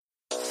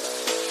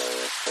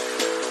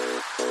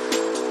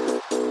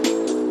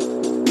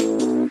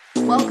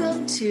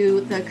Welcome to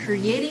the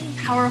Creating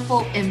Powerful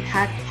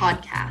Impact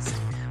podcast,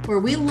 where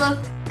we look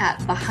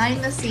at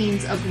behind the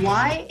scenes of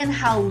why and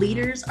how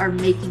leaders are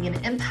making an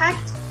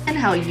impact and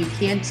how you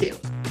can too.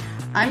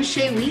 I'm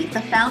Shay Wheat,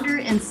 the founder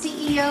and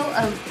CEO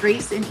of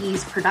Grace and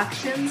Ease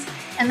Productions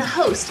and the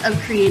host of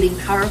Creating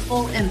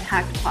Powerful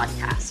Impact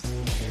podcast.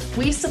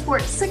 We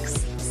support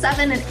 6,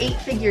 7, and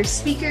 8-figure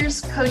speakers,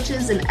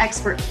 coaches, and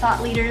expert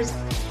thought leaders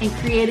in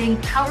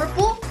creating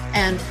powerful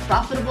and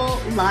profitable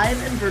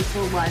live and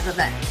virtual live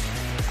events.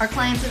 Our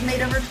clients have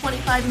made over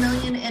 $25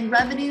 million in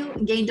revenue,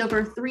 gained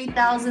over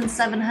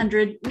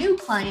 3,700 new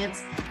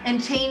clients,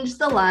 and changed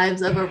the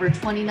lives of over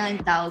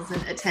 29,000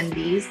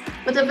 attendees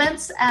with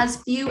events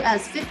as few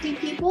as 50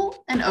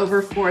 people and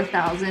over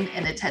 4,000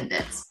 in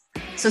attendance.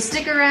 So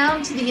stick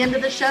around to the end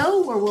of the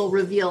show where we'll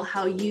reveal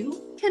how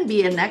you can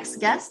be a next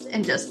guest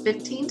in just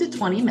 15 to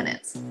 20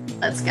 minutes.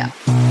 Let's go.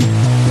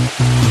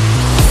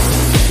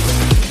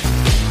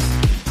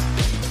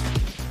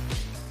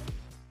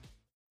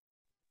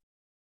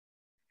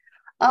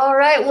 All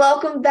right,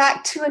 welcome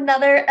back to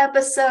another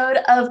episode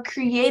of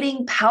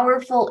Creating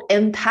Powerful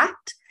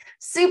Impact.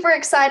 Super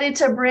excited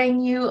to bring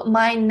you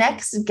my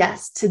next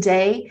guest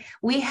today.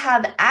 We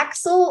have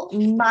Axel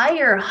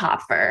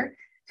Meierhoefer,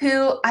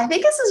 who I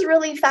think this is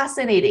really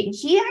fascinating.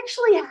 He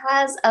actually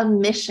has a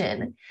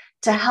mission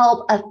to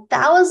help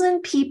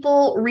 1,000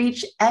 people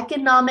reach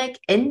economic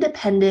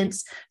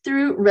independence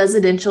through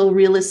residential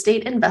real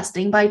estate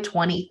investing by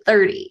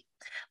 2030.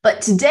 But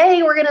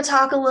today we're going to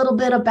talk a little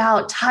bit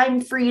about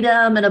time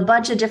freedom and a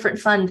bunch of different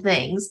fun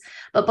things.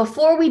 But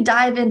before we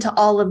dive into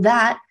all of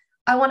that,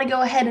 I want to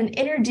go ahead and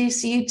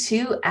introduce you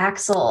to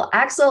Axel.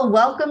 Axel,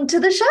 welcome to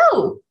the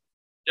show.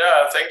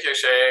 Yeah, thank you,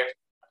 Shay.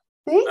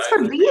 Thanks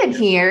for being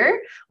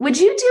here. Would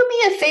you do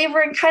me a favor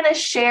and kind of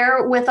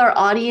share with our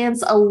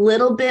audience a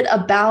little bit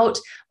about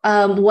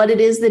what it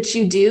is that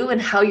you do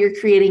and how you're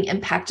creating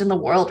impact in the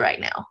world right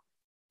now?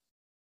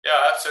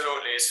 Yeah,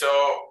 absolutely. So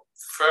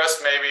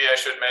first, maybe I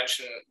should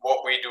mention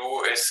what we do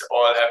is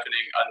all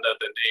happening under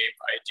the name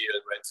Ideal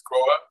Wealth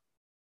Grower.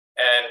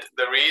 And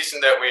the reason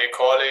that we're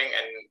calling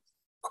and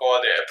call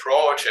the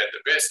approach and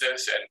the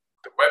business and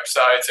the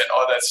websites and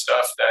all that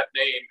stuff, that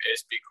name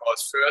is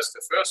because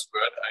the first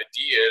word,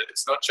 ideal,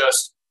 is not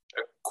just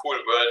a cool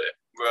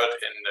word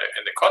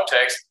in the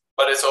context,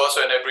 but it's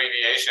also an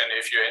abbreviation.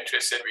 If you're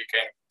interested, we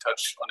can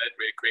touch on it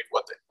really quick,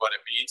 what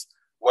it means.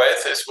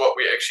 Wealth is what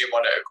we actually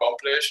want to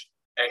accomplish.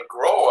 And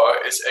grower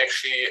is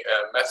actually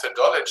a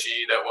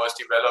methodology that was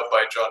developed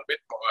by John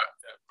Whitmore,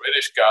 a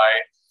British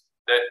guy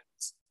that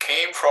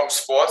came from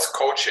sports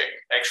coaching.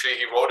 Actually,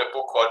 he wrote a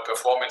book called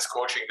Performance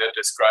Coaching that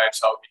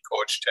describes how he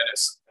coached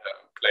tennis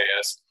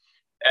players.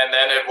 And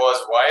then it was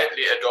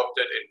widely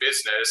adopted in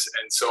business.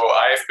 And so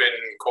I've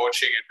been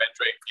coaching and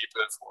mentoring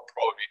people for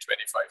probably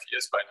 25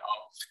 years by now.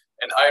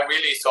 And I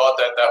really thought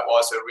that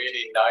was a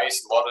really nice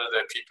model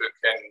that people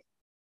can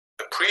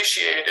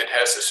appreciate. It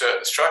has a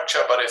certain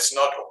structure, but it's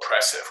not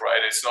oppressive,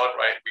 right? It's not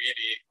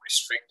really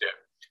restrictive.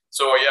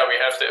 So yeah, we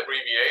have the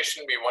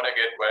abbreviation. We want to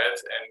get wealth,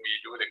 and we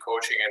do the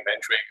coaching and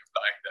mentoring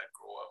applying that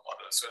grower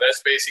model. So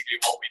that's basically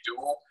what we do.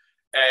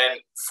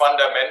 And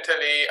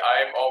fundamentally,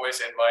 I'm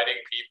always inviting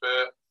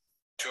people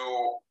to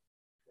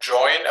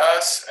join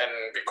us, and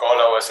we call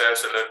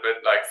ourselves a little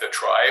bit like the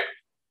tribe.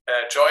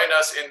 Join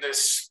us in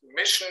this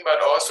mission, but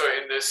also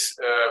in this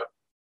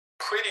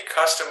pretty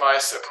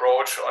customized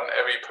approach on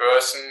every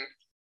person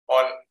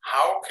on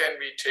how can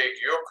we take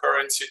your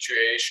current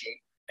situation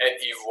and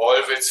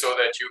evolve it so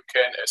that you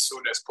can, as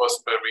soon as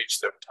possible, reach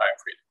the time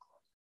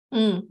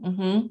freedom.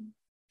 Mm-hmm.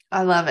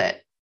 I love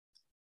it.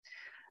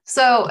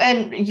 So,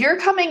 and you're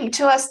coming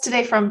to us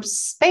today from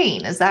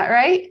Spain, is that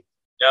right?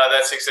 Yeah,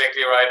 that's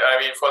exactly right. I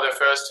mean, for the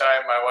first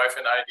time, my wife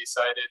and I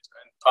decided,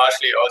 and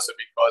partially also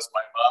because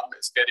my mom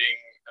is getting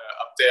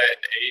up there in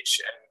age,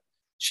 and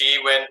she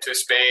went to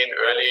Spain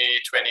early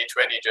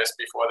 2020, just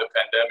before the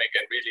pandemic,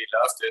 and really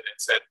loved it and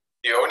said,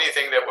 the only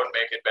thing that would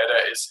make it better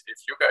is if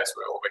you guys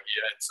were over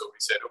here. And so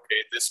we said,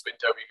 okay, this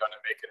winter we're going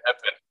to make it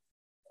happen.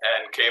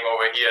 And came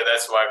over here.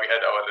 That's why we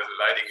had our little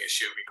lighting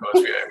issue,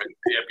 because we are in an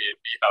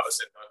Airbnb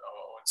house and not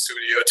our own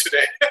studio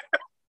today.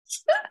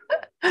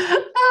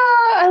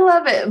 I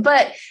love it.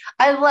 But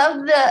I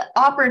love the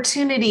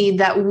opportunity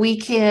that we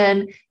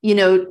can,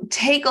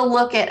 take a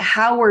look at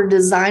how we're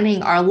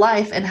designing our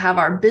life and have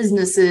our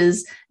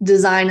businesses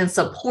design and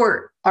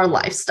support our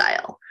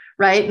lifestyle,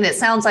 right? And it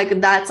sounds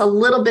like that's a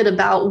little bit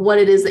about what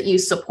it is that you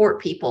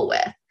support people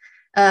with,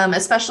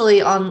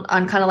 especially on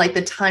kind of like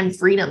the time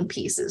freedom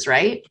pieces,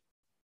 right?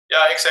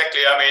 Yeah,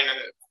 exactly. I mean,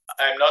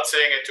 I'm not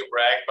saying it to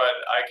brag, but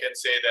I can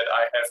say that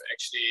I have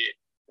actually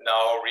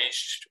now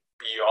reached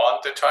beyond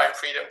the time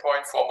freedom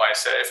point for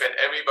myself, and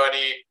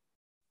everybody,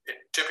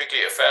 typically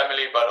a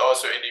family, but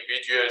also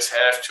individuals,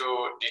 have to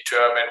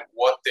determine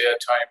what their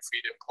time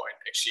freedom point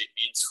actually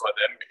means for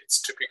them.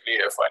 It's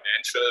typically a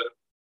financial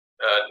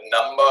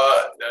number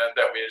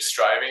that we're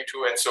striving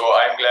to. And so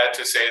I'm glad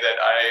to say that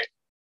I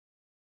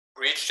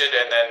reached it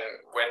and then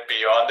went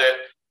beyond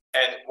it.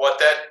 And what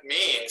that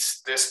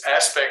means, this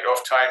aspect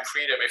of time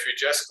freedom, if you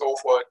just go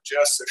for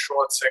just a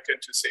short second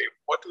to say,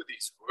 what do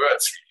these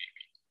words really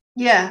mean?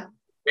 Yeah.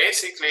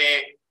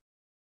 Basically,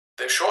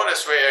 the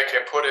shortest way I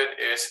can put it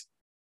is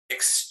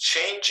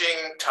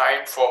exchanging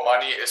time for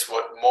money is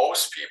what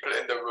most people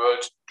in the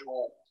world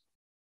do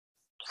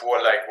for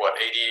like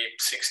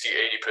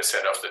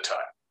 80% of the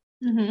time.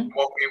 Mm-hmm.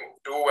 What we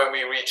do when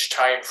we reach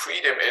time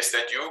freedom is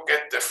that you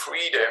get the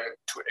freedom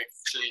to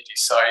actually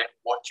decide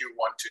what you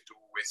want to do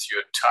with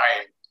your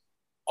time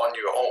on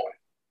your own,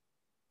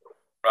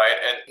 right?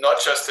 And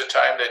not just the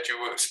time that you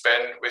will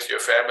spend with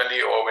your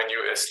family or when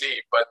you're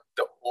asleep, but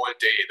the whole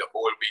day, the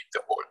whole week,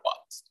 the whole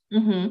month.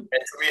 Mm-hmm.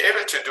 And to be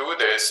able to do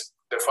this,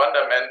 the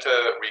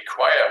fundamental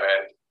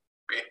requirement,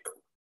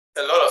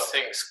 a lot of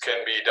things can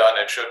be done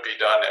and should be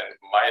done and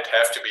might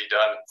have to be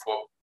done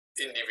for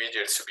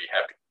individuals to be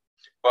happy.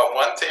 But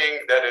one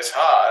thing that is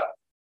hard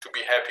to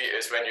be happy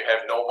is when you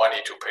have no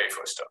money to pay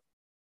for stuff.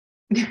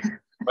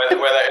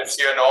 Whether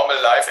it's your normal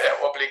life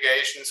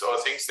obligations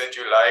or things that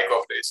you like,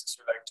 or places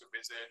you like to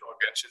visit, or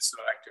gadgets you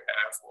like to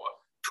have,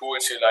 or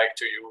tools you like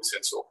to use,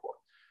 and so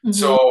forth. Mm-hmm.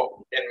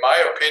 So in my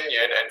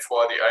opinion, and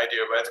for the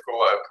Ideal Wealth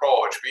Grower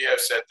approach, we have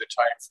said the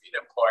time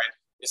freedom point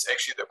is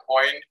actually the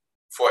point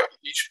for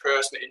each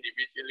person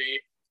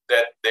individually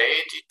that they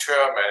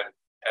determine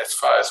as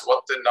far as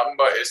what the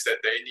number is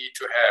that they need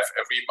to have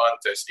every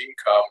month as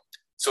income,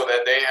 so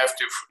that they have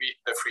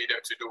the freedom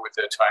to do with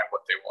their time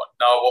what they want.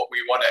 Now, what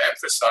we want to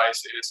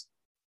emphasize is,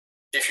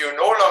 if you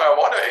no longer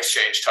want to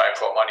exchange time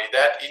for money,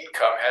 that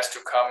income has to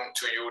come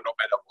to you no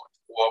matter what,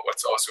 or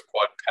what's also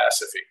called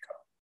passive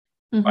income.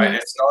 Mm-hmm. Right?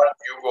 It's not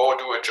you go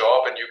do a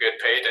job and you get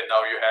paid and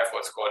now you have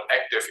what's called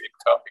active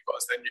income,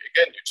 because then you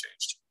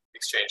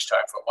exchange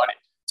time for money.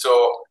 So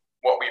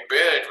what we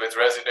build with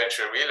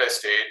residential real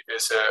estate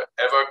is an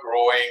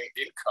ever-growing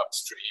income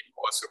stream,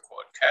 also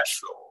called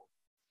cash flow,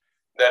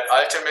 that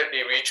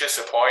ultimately reaches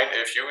a point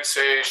if you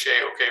say,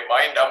 Shay, okay,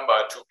 my number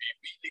to be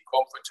really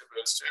comfortable,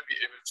 still be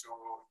able to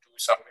do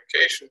some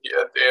vacation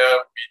here and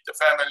there, meet the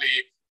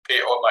family, pay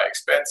all my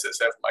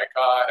expenses, have my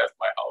car, have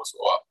my house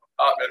or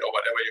apartment or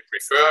whatever you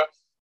prefer,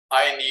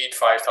 I need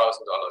 $5,000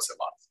 a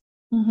month.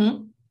 Mm-hmm.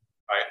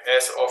 Right?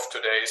 As of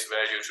today's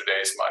value,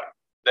 today's money.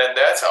 Then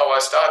that's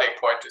our starting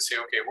point to say,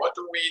 okay, what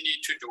do we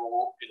need to do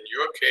in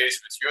your case,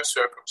 with your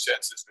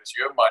circumstances, with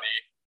your money,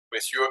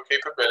 with your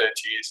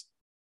capabilities,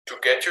 to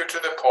get you to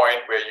the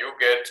point where you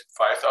get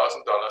 $5,000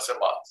 a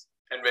month.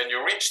 And when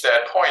you reach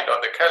that point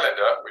on the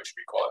calendar, which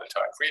we call the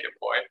time freedom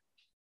point,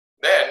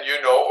 then you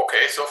know,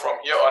 okay, so from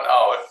here on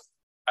out,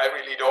 I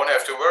really don't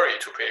have to worry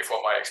to pay for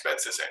my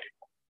expenses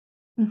anymore.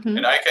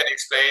 Mm-hmm. And I can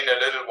explain a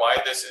little why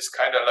this is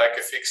kind of like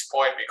a fixed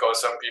point,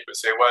 because some people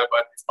say, well,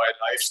 but if my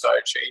lifestyle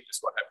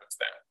changes, what happens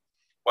then?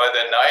 Well,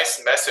 the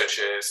nice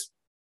message is,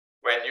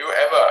 when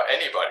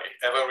anybody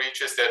ever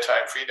reaches their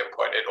time freedom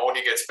point, it only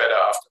gets better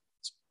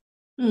afterwards.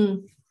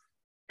 Mm.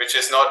 Which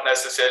is not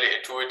necessarily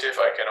intuitive.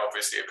 I can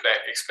obviously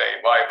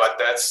explain why, but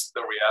that's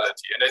the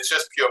reality. And it's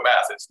just pure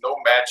math. It's no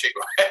magic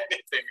or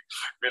anything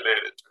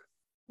related to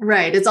it.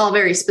 Right. It's all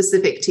very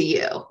specific to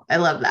you. I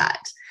love that.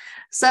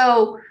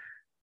 So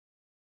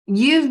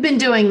you've been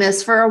doing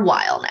this for a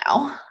while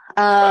now.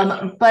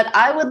 But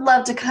I would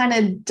love to kind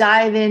of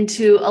dive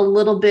into a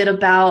little bit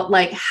about,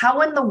 like, how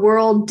in the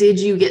world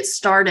did you get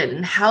started,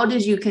 and how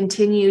did you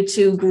continue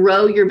to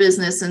grow your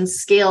business and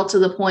scale to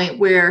the point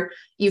where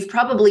you've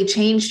probably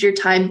changed your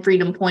time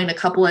freedom point a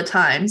couple of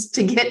times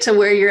to get to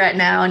where you're at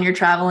now, and you're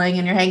traveling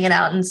and you're hanging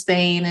out in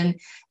Spain and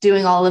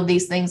doing all of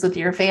these things with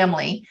your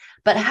family.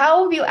 But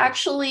how have you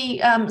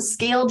actually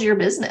scaled your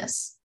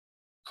business?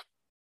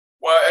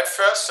 Well, it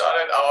first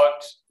started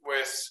out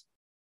with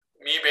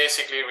me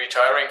basically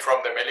retiring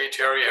from the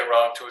military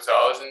around 2000,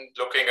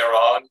 looking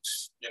around,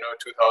 2001,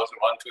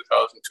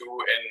 2002,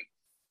 and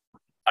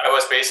I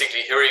was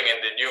basically hearing in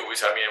the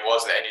news, I mean, it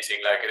wasn't anything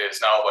like it is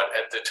now, but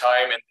at the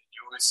time in the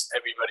news,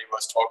 everybody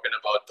was talking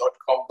about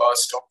 .com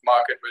bust, stock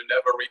market will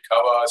never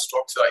recover,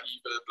 stocks are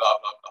evil, blah,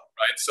 blah, blah,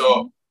 right?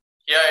 So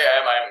here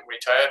I am, I'm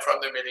retired from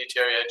the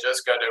military. I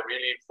just got a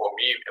really, for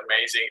me,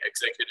 amazing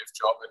executive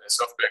job in a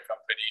software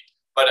company.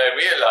 But I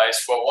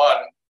realized, for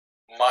one,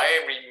 my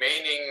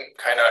remaining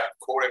kind of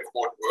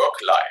quote-unquote work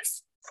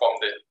life, from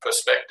the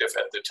perspective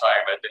at the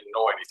time, I didn't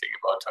know anything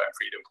about time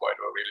freedom point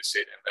or real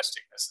estate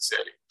investing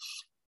necessarily.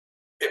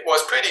 It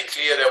was pretty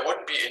clear there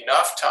wouldn't be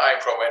enough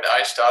time from when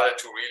I started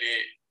to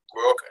really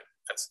work,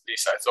 at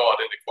least I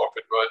thought, in the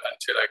corporate world,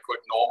 until I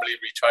could normally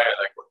retire,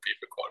 like what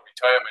people call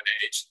retirement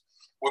age,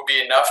 would be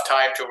enough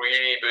time to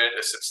really build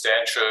a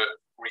substantial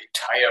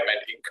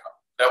retirement income.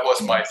 That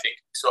was my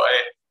thinking. So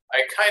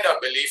I kind of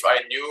believe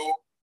I knew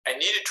I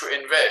needed to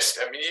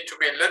invest, and we need to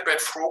be a little bit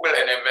frugal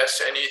and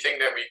invest anything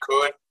that we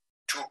could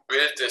to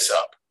build this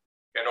up.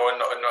 And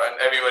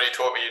everybody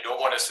told me you don't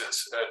want to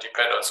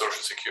depend on Social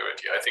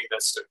Security. I think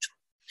that's still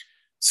true.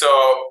 So,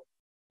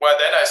 well,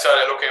 then I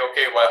started looking,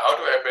 okay, well, how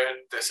do I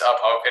build this up?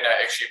 How can I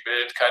actually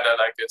build kind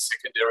of like a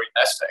secondary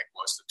nest egg,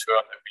 was the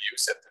term that we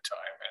used at the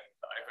time. And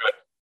I heard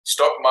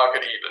stock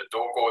market evil,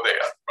 don't go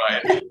there,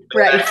 right?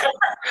 Right.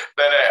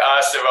 Then I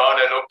asked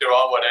around and looked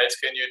around, what else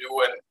can you do?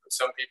 And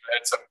some people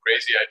had some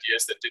crazy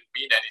ideas that didn't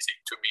mean anything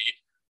to me.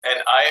 And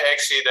I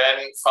actually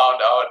then found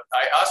out,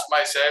 I asked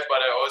myself,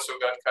 but I also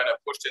got kind of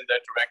pushed in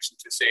that direction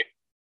to say,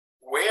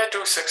 where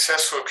do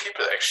successful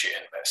people actually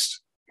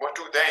invest? What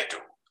do they do?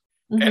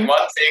 And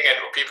one thing, and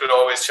people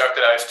always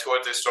chuckle, I've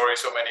told this story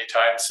so many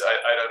times,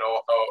 I don't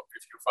know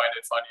if you find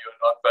it funny or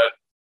not, but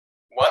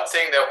one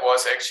thing that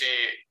was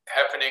actually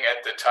happening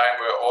at the time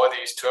were all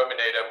these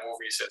Terminator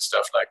movies and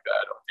stuff like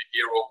that, or the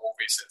hero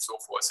movies and so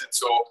forth. And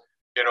so,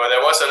 there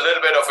was a little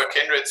bit of a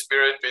kindred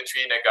spirit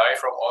between a guy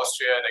from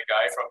Austria and a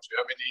guy from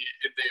Germany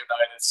in the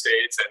United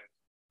States. And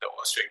the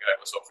Austrian guy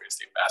was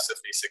obviously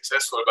massively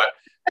successful. But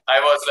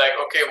I was like,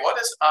 okay, what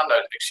is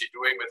Arnold actually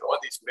doing with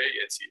all these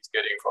millions he's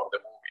getting from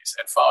the movies?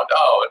 And found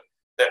out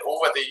that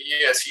over the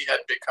years, he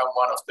had become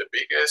one of the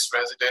biggest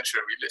residential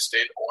real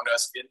estate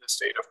owners in the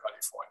state of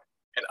California.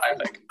 And I'm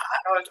like,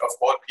 Arnold, of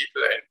all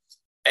people, and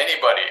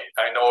anybody,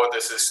 I know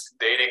this is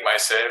dating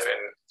myself,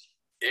 and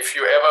if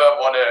you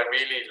ever want to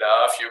really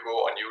laugh, you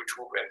go on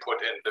YouTube and put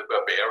in The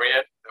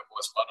Barbarian. That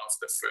was one of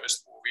the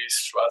first movies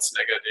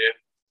Schwarzenegger did.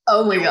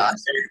 Oh my gosh.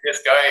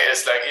 This guy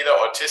is like either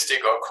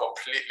autistic or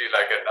completely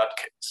like a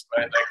nutcase,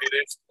 right? Like it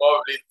is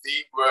probably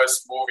the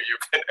worst movie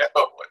you can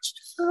ever watch.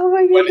 Oh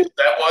my goodness.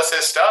 But that was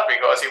his start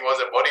because he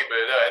was a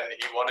bodybuilder and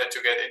he wanted to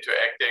get into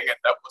acting, and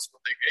that was what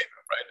they gave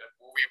him, right? A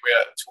movie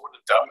where a total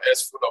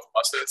dumbass full of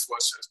muscles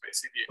was just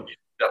basically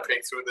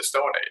jumping through the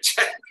Stone Age.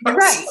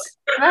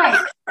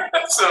 Right.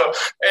 So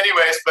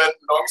anyways, but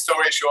long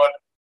story short,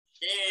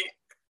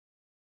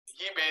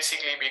 he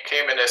basically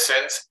became, in a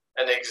sense,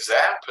 an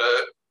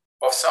example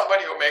of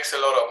somebody who makes a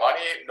lot of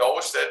money,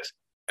 knows that,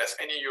 as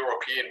any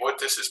European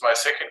would, this is my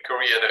second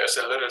career, there's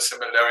a little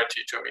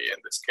similarity to me in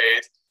this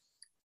case.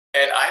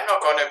 And I'm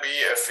not going to be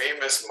a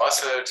famous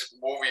muscled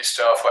movie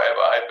star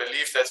forever. I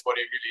believe that's what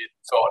he really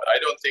thought.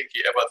 I don't think he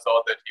ever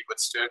thought that he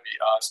would still be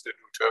asked to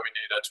do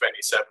Terminator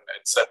 27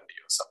 and 70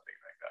 or something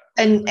like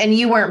that. And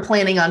you weren't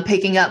planning on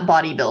picking up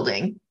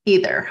bodybuilding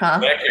either, huh?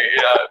 Exactly,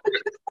 yeah.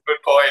 Good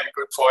point.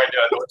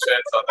 Yeah, no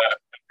chance on that.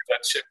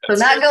 So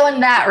not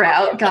going that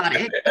route. Got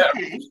it. Yeah.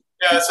 Okay.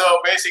 Yeah, so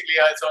basically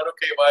I thought,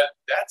 okay, well,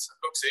 that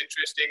looks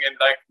interesting. And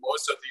like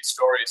most of these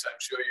stories, I'm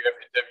sure you have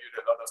interviewed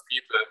a lot of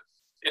people.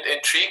 It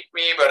intrigued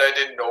me, but I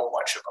didn't know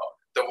much about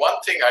it. The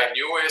one thing I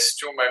knew is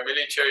through my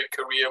military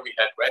career, we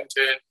had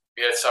rented,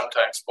 we had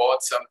sometimes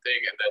bought something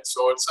and then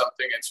sold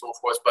something and so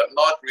forth, but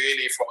not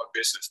really from a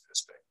business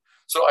perspective.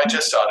 So I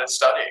just started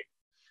studying.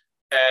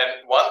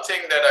 And one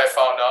thing that I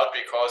found out,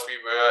 because we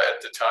were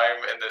at the time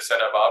in the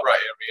Santa Barbara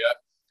area,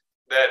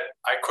 that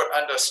I could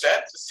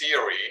understand the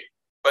theory,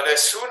 but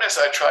as soon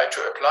as I tried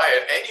to apply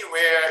it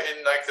anywhere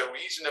in like the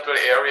reasonable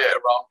area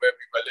around where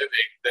we were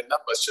living, the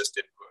numbers just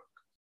didn't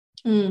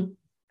work.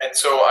 And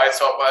so I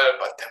thought, well,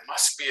 but there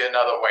must be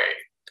another way.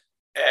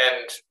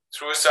 And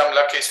through some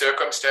lucky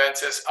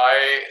circumstances,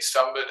 I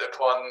stumbled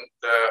upon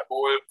the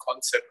whole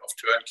concept of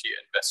turnkey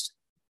investing.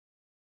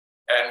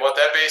 And what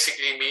that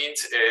basically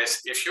means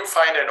is if you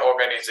find an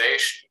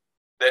organization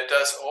that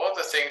does all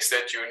the things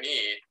that you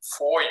need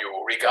for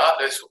you,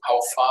 regardless of how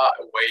far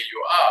away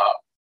you are,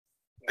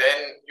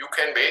 then you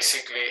can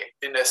basically,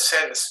 in a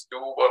sense, do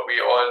what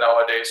we all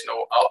nowadays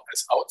know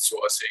as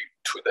outsourcing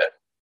to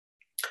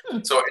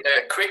them. So in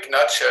a quick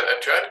nutshell, a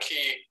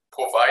turnkey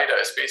provider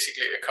is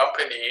basically a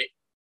company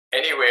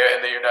anywhere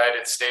in the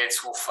United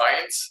States who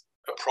finds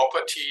a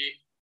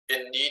property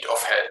in need of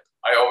help.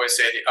 I always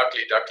say the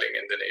ugly duckling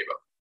in the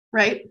neighborhood.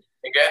 Right.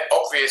 Again,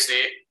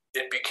 obviously,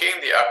 it became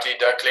the ugly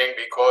duckling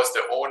because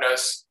the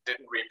owners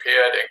didn't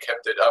repair it and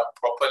kept it up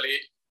properly.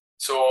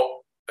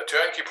 So a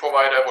turnkey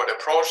provider would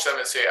approach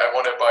them and say, I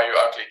want to buy your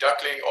ugly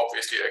duckling.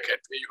 Obviously, I can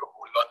pay you a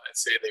whole lot, and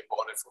say they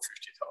bought it for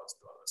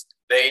 $50,000.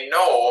 They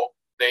know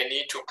they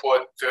need to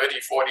put $30,000,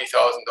 $40,000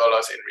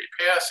 in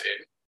repairs in.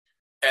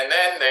 And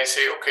then they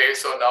say, okay,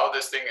 so now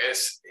this thing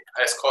has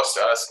cost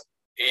us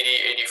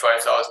 $80,000,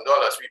 $85,000.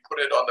 We put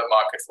it on the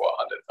market for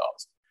 $100,000.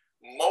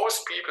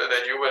 Most people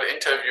that you will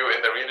interview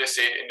in the real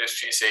estate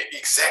industry say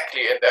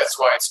exactly, and that's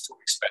why it's too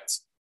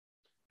expensive.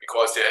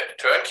 Because the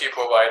turnkey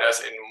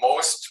providers in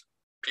most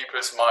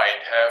people's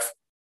mind have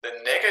the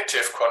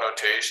negative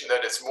connotation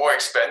that it's more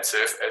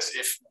expensive, as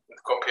if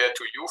compared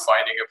to you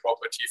finding a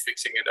property,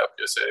 fixing it up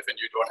yourself, and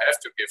you don't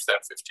have to give them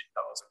 $15,000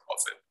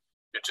 profit.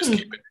 You just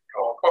keep it in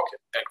your own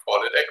pocket and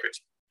call it equity.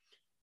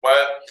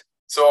 Well,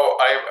 so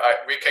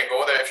we can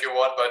go there if you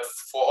want, but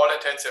for all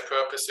intents and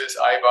purposes,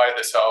 I buy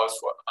this house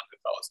for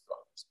 $100,000.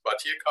 But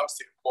here comes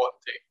the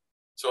important thing.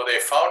 So they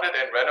found it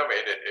and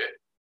renovated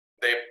it.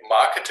 They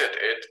marketed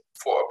it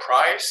for a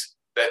price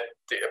that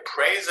the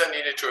appraiser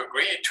needed to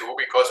agree to,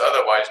 because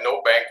otherwise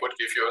no bank would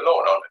give you a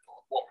loan on it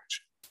or a mortgage.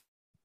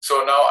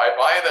 So now I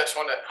buy that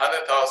 $100,000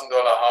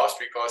 house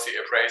because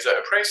the appraiser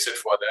appraised it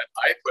for that.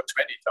 I put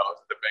 $20,000,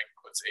 the bank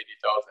puts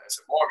 $80,000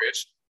 as a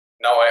mortgage.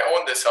 Now I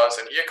own this house,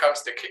 and here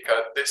comes the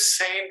kicker. The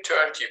same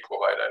turnkey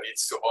provider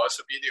needs to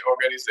also be the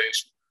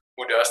organization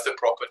who does the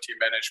property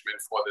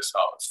management for this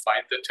house.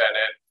 Find the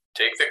tenant,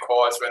 take the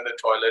calls when the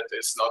toilet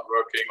is not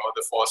working or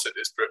the faucet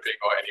is dripping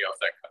or any of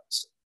that kind of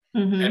stuff.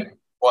 And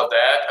for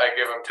that, I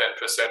give them 10%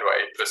 or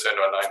 8%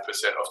 or 9%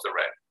 of the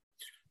rent.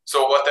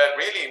 So what that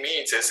really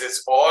means is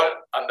it's all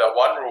under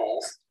one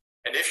roof.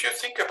 And if you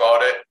think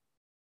about it,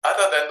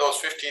 other than those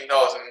 $15,000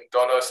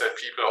 that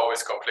people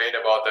always complain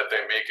about that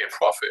they make in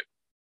profit,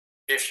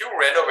 if you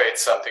renovate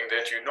something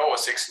that you know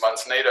 6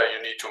 months later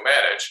you need to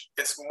manage,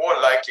 it's more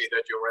likely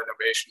that your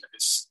renovation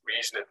is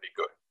reasonably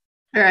good.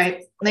 All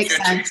right. Makes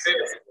sense.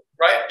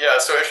 Right?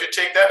 Yeah. So if you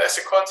take that as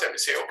a concept and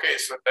say, okay,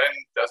 so then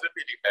does it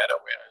really matter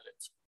where I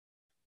live?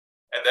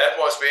 And that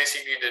was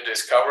basically the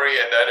discovery.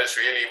 And that is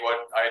really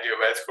what Ideal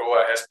Wealth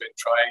Grower has been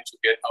trying to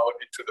get out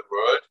into the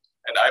world.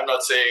 And I'm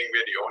not saying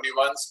we're the only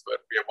ones,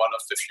 but we're one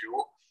of the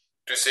few,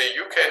 to say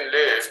you can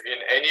live in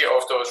any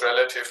of those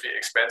relatively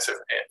expensive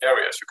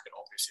areas. You can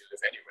obviously live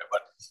anywhere.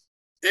 But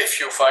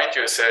if you find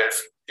yourself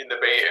in the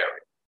Bay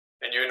Area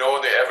and you know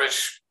the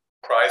average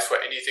price for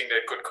anything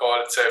that could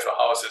call itself a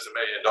house is $1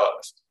 million.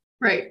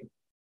 Right.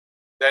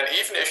 Then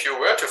even if you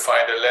were to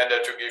find a lender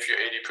to give you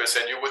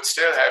 80%, you would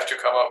still have to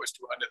come up with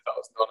 $200,000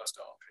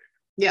 down payment.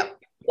 Yeah.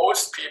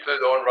 Most people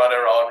don't run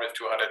around with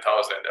 $200,000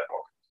 in their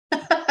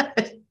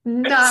pocket.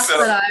 Not so,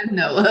 that I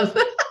know of.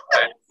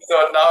 Right. So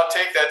now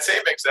take that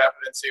same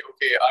example and say,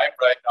 okay, I'm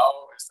right now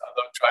with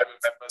other tribal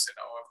members in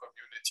our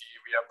community.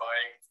 We are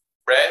buying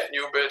brand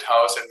new built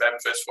house in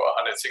Memphis for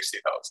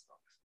 $160,000.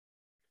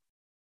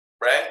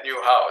 Brand new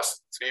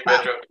house,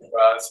 3-bedroom, 2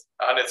 baths,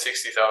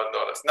 $160,000.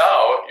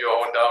 Now your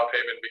own down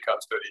payment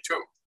becomes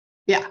 $32,000.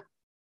 Yeah,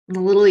 a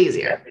little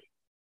easier.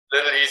 A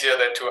little easier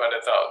than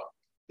 $200,000.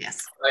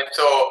 Yes. Right.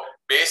 So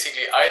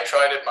basically, I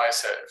tried it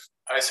myself.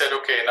 I said,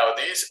 okay, now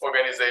these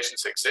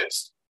organizations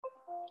exist.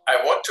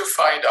 I want to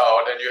find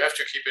out, and you have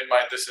to keep in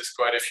mind, this is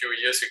quite a few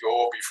years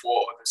ago, before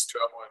all this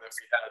turmoil that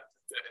we had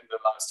in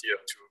the last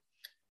year or two.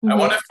 I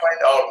want to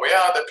find out where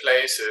are the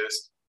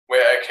places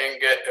where I can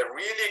get a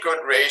really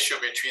good ratio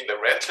between the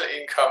rental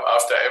income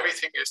after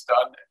everything is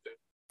done and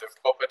the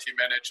property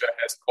manager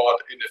has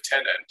called in a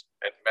tenant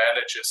and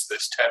manages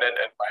this tenant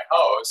and my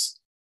house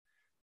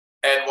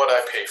and what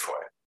I pay for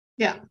it.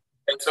 Yeah.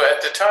 And so at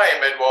the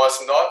time, it was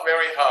not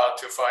very hard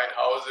to find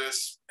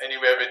houses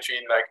anywhere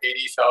between like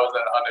 $80,000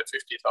 and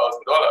 $150,000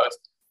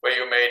 where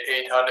you made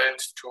 $800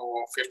 to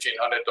 $1,500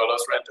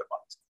 rent a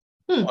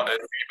month on a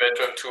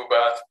 3-bedroom,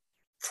 2-bath,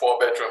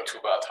 4-bedroom,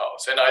 2-bath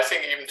house. And I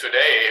think even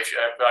today, if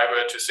I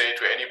were to say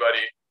to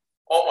anybody,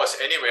 almost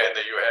anywhere in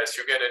the US,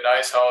 you get a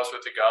nice house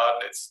with a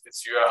garden.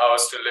 It's your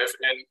house to live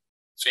in,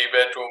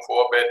 3-bedroom,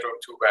 4-bedroom,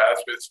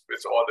 2-bath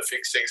with all the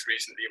fixings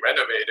recently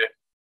renovated.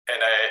 And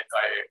I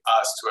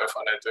asked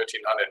 $1,200,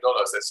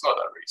 $1,300. That's not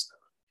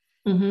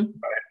unreasonable.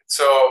 Right?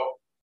 So,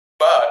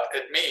 but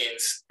it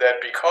means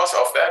that because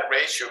of that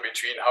ratio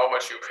between how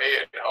much you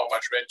pay and how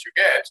much rent you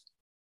get,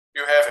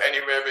 you have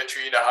anywhere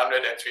between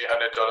 $100 and $300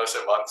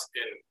 a month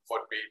in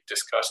what we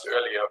discussed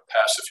earlier,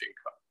 passive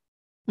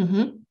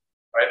income.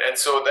 Right? And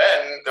so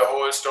then the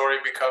whole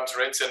story becomes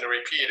rinse and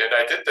repeat. And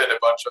I did that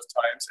a bunch of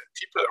times, and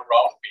people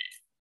around me,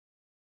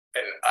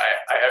 and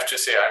I have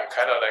to say I'm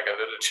kind of like a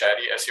little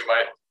chatty, as you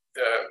might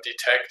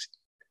detect.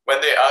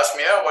 When they ask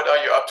me, what are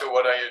you up to?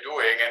 What are you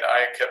doing? And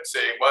I kept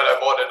saying, well, I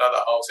bought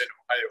another house in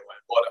Ohio. I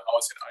bought a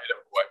house in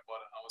Idaho. I bought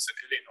a house in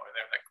Illinois. And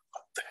they're like,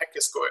 what the heck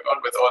is going on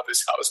with all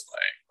this house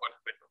buying?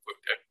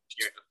 Do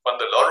you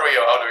won the lottery,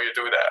 or how do you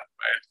do that?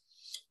 Right?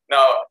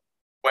 Now,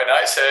 when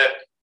I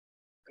said,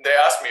 they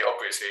asked me,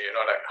 obviously,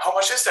 like, how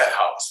much is that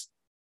house?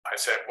 I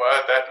said, well,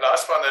 that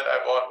last one that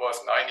I bought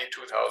was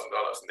 $92,000.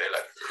 And they're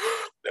like,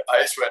 the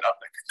eyes went up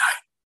like,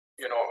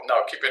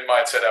 now keep in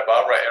mind, Santa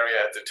Barbara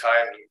area at the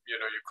time, you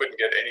couldn't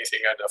get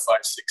anything under $500,000,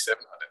 $600,000, $700,000,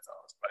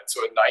 right?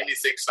 So a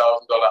 $96,000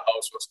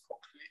 house was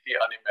completely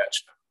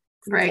unimaginable.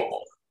 Right.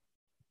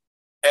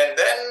 And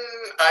then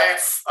I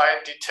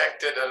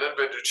detected a little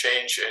bit of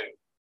change in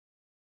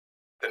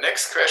the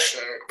next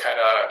question kind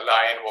of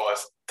line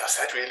was, does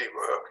that really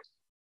work?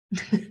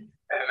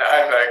 And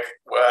I'm like,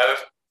 well,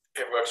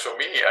 it works for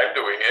me. I'm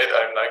doing it.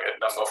 I'm like at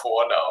number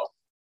 4 now.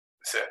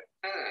 I said,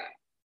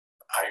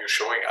 are you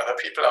showing other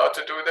people how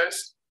to do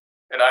this?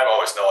 And I'm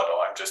always, no,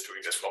 I'm just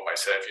doing this for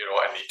myself.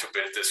 I need to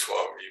build this for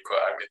me.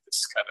 I'm in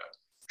this kind of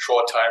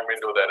short time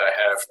window that I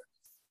have.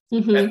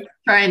 And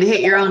trying to hit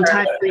your own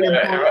time freedom.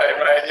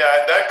 Right. Yeah.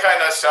 And that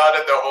kind of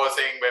started the whole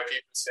thing where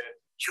people said,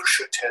 you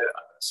should tell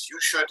others. You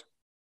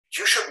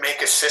should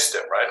make a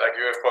system, right? Like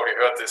you have probably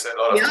heard this a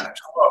lot of times.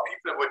 Oh,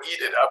 people would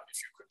eat it up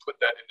if you could put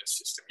that in a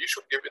system. You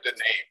should give it a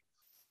name.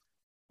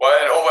 Well,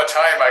 and over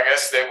time, I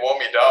guess they wore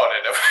me down.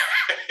 And,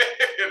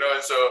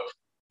 so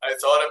I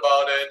thought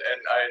about it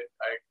and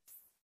I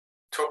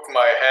took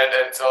my head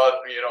and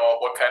thought,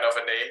 what kind of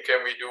a name can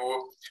we do?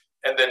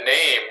 And the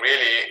name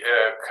really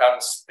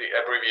comes, the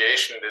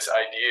abbreviation, this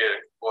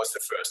idea was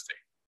the first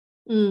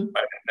thing.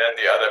 Right? And then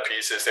the other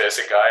pieces, there's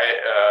a guy,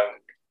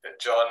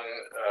 John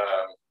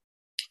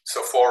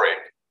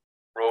Soforic,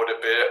 wrote a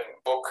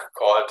book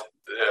called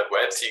The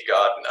Wealthy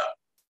Gardener.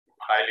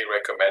 Highly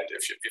recommend.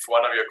 If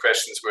one of your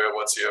questions were,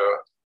 what's your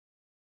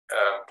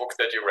book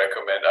that you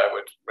recommend, I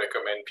would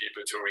recommend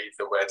people to read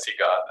The Wealthy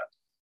Gardener.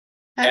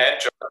 Okay. And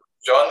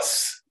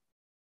John's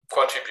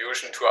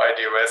contribution to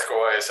Ideal Wealth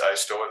Grower is I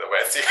stole the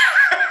wealthy.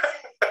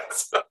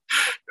 So,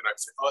 I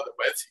said, oh, the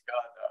wealthy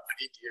gardener,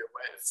 Ideal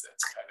Wealth,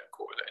 that's kind of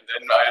cool. And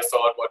then I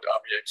thought, what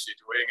are we actually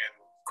doing? And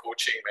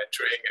coaching,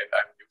 mentoring, and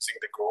I'm using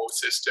the Grow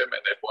system,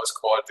 and it was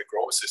called the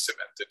Grow system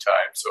at the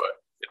time. So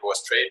it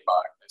was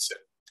trademarked. I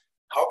said,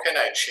 how can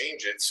I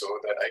change it so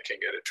that I can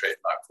get a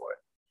trademark for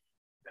it?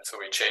 And so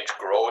we changed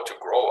Grow to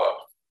Grower.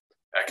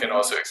 I can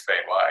also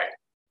explain why.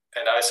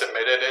 And I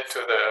submitted it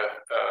to the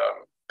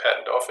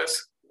patent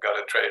office, got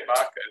a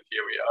trademark, and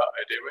here we are,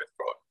 Ideal Wealth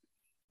Grower.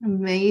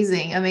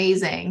 Amazing,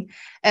 amazing.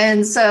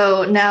 And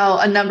so now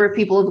a number of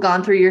people have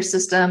gone through your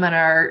system and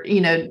are,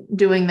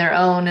 doing their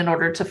own in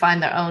order to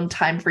find their own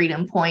time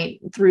freedom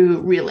point through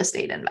real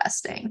estate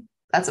investing.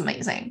 That's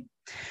amazing.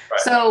 Right.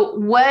 So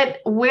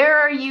where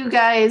are you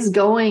guys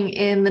going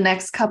in the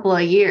next couple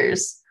of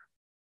years?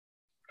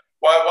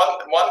 Well,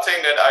 one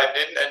thing that I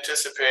didn't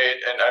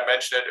anticipate, and I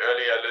mentioned it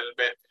earlier a little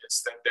bit,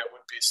 is that there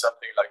would be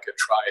something like a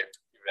tribe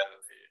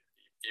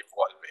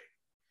evolving.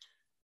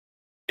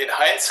 In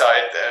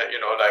hindsight,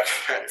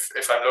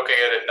 if I'm looking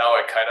at it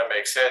now, it kind of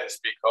makes sense,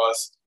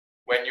 because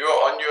when you're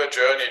on your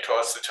journey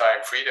towards the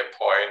time freedom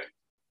point,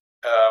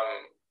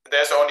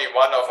 there's only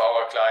one of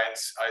our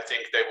clients, I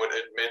think they would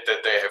admit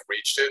that they have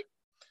reached it.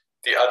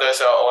 The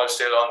others are all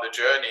still on the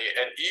journey.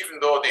 And even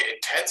though the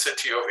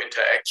intensity of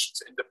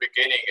interactions in the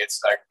beginning, it's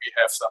like we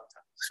have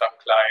some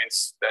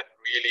clients that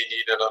really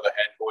need a lot of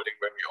hand-holding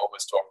when we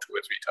almost talk 2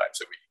 or 3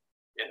 times a week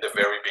in the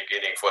very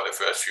beginning for the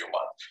first few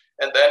months.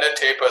 And then it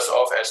tapers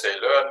off as they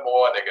learn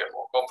more, they get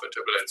more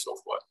comfortable and so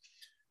forth.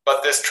 But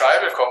this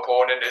tribal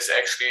component is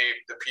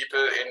actually the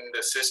people in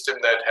the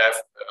system that have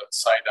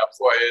signed up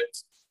for it.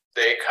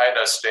 They kind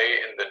of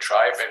stay in the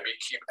tribe, and we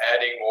keep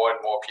adding more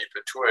and more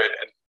people to it.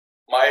 And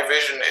my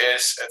vision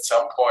is at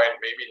some point,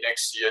 maybe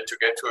next year, to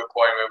get to a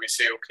point where we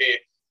say,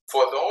 okay,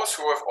 for those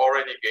who have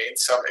already gained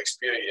some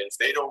experience,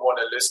 they don't want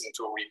to listen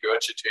to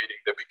regurgitating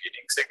the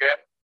beginnings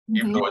again.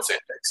 Even though it's an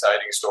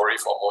exciting story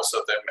for most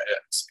of them,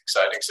 it's an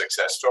exciting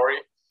success story.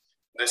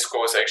 This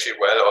goes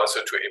actually well also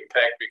to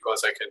impact,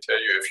 because I can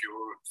tell you a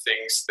few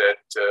things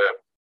that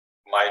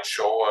might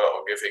show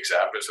or give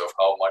examples of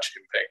how much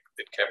impact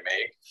it can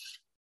make.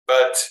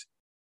 But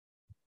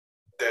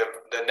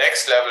the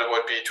next level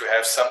would be to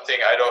have something,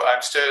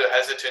 I'm still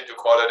hesitant to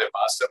call it a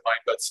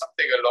mastermind, but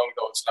something along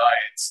those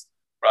lines,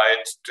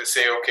 right? To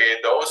say, okay,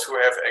 those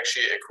who have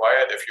actually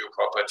acquired a few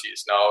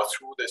properties now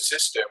through the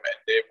system and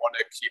they want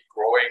to keep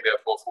growing their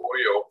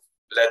portfolio,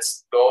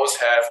 let's those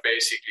have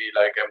basically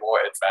like a more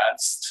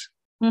advanced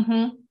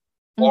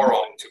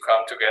forum to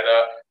come together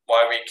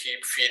while we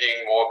keep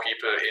feeding more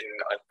people in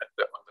on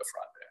the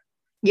front end.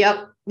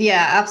 Yep.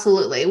 Yeah,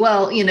 absolutely.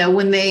 Well,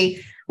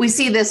 we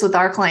see this with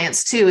our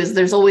clients too, is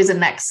there's always a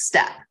next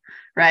step.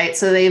 Right.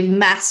 So they've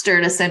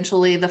mastered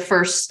essentially the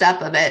first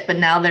step of it, but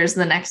now there's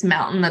the next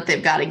mountain that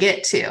they've got to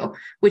get to,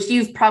 which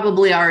you've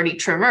probably already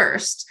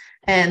traversed.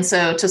 And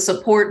so to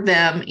support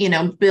them,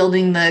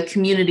 building the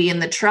community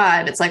and the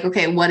tribe, it's like,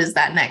 okay, what does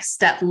that next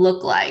step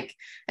look like?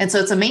 And so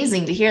it's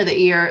amazing to hear that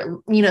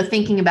you're,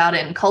 thinking about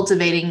it and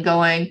cultivating,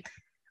 going,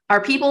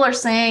 our people are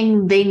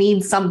saying they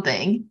need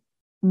something.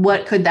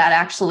 What could that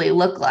actually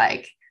look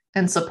like?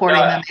 And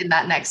supporting them in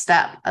that next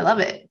step. I love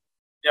it.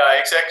 Yeah,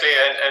 exactly.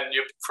 And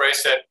you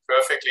phrased that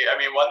perfectly. I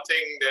mean, one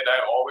thing that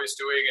I'm always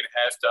doing and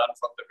have done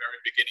from the very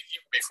beginning,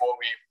 even before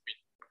we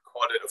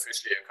called it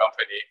officially a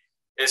company,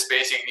 is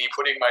basically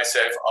putting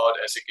myself out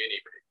as a guinea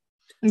pig.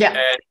 Yeah.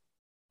 And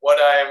what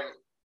I'm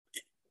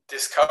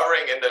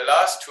discovering in the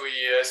last 2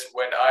 years,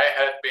 when I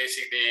had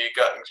basically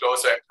gotten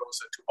closer and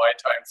closer to my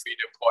time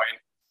freedom point,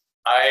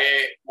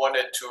 I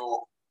wanted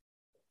to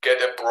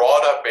get a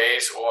broader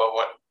base, or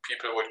what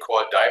people would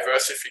call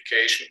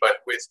diversification,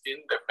 but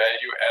within the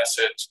value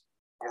asset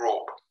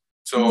group.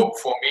 So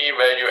for me,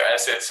 value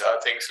assets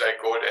are things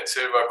like gold and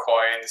silver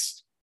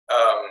coins,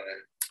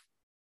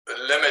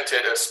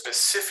 a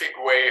specific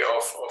way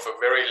of a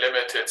very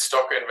limited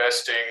stock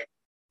investing,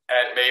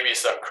 and maybe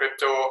some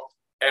crypto.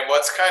 And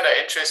what's kind of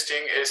interesting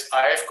is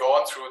I've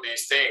gone through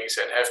these things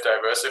and have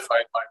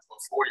diversified my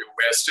portfolio,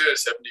 where still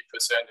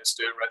 70% is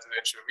still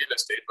residential real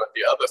estate, but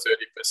the other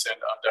 30%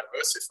 are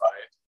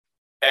diversified.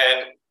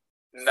 And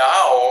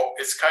now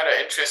it's kind of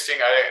interesting.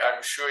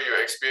 I'm sure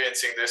you're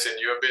experiencing this in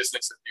your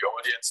business, and the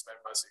audience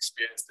members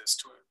experience this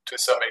to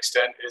some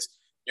extent, is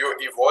you're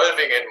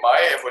evolving, and my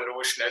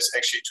evolution is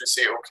actually to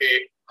say,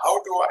 okay, how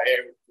do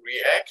I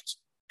react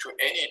to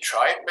any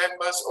tribe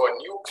members or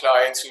new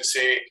clients who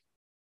say,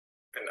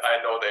 and I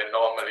know they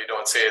normally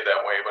don't say it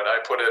that way, but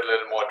I put it a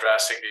little more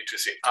drastically to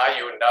say, are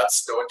you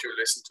nuts? Don't you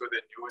listen to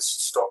the news?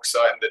 Stocks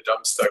are in the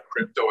dumpster.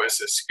 Crypto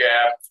is a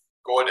scam.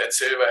 Gold and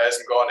silver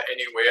hasn't gone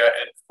anywhere.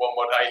 And from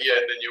what I hear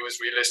in the news,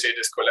 real estate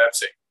is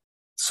collapsing.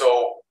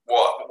 So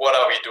what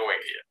are we doing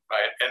here,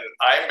 right? And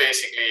I'm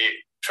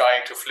basically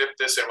trying to flip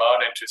this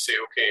around and to say,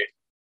 okay,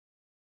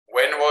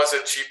 when was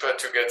it cheaper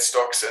to get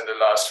stocks in the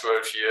last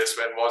 12 years?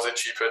 When was it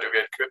cheaper to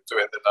get crypto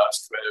in the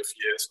last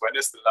 12 years? When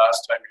is the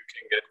last time you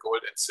can get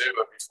gold and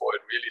silver before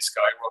it really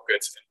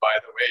skyrockets? And by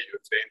the way, you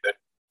claim that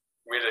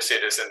real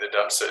estate is in the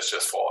dumpster, it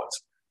just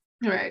falls.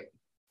 Right.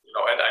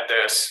 And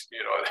there's,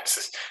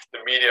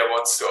 the media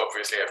wants to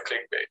obviously have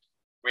clickbait.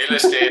 Real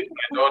estate,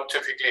 I don't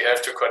typically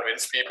have to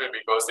convince people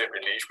because they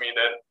believe me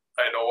that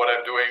I know what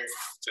I'm doing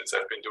since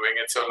I've been doing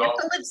it so long. You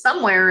have to live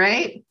somewhere,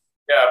 right?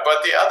 Yeah,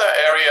 but the other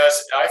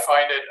areas, I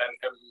find it an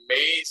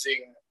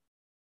amazing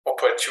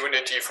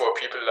opportunity for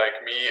people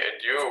like me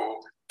and you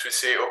to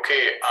say,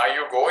 okay, are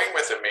you going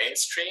with the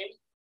mainstream,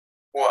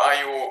 or are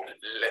you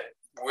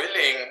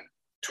willing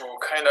to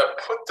kind of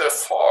put the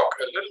fork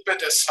a little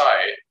bit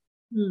aside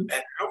and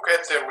look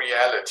at the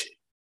reality?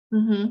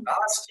 Mm-hmm.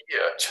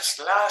 Just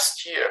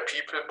last year,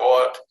 people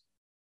bought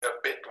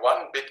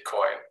one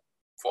Bitcoin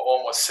for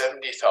almost $70,000,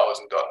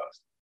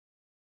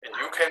 and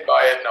you can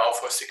buy it now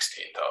for $16,000.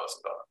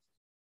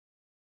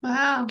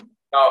 Wow.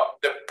 Now,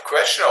 the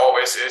question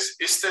always is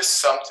this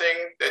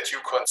something that you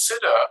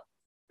consider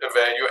a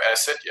value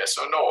asset, yes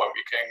or no? And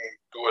we can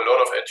do a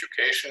lot of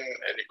education.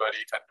 Anybody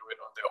can do it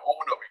on their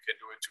own, or we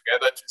can do it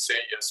together to say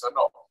yes or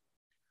no.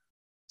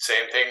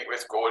 Same thing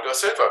with gold or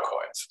silver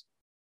coins,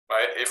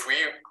 right? If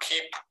we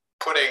keep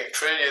putting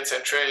trillions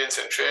and trillions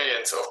and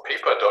trillions of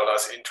paper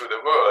dollars into the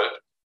world,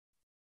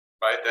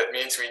 right, that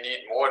means we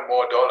need more and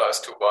more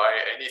dollars to buy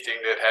anything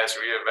that has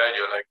real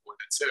value like gold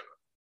and silver.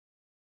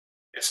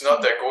 It's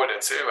not that gold and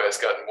silver has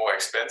gotten more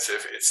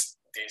expensive. It's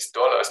these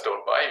dollars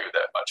don't buy you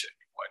that much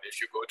anymore. And if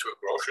you go to a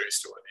grocery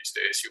store these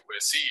days, you will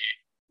see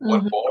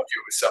what bought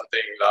you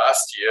something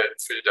last year and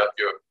filled up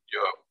your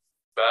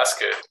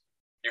basket.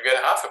 You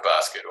get half a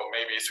basket or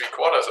maybe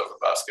 3/4 of a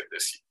basket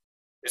this year.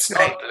 It's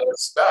not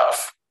less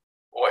stuff.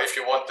 Or if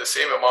you want the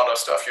same amount of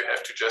stuff, you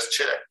have to just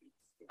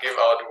give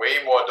out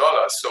way more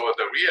dollars. So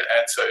the real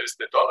answer is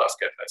the dollars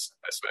get less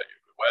value.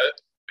 Well,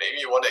 maybe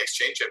you want to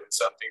exchange it with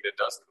something that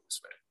doesn't lose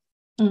value.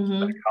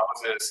 Like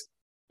houses,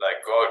 like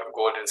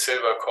gold and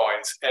silver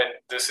coins. And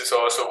this is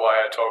also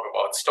why I talk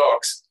about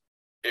stocks.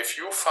 If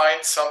you find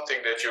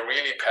something that you're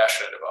really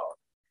passionate about,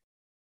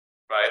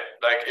 right?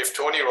 Like if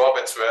Tony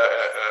Robbins were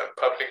a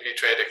publicly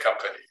traded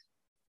company,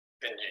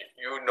 and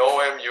you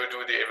know him, you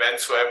do the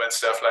events for him and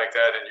stuff like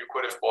that, and you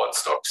could have bought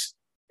stocks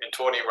in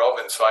Tony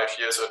Robbins 5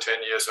 years or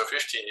 10 years or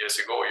 15 years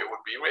ago, you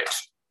would be rich.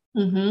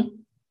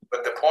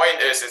 But the point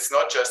is, it's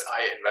not just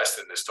I invest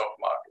in the stock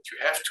market. You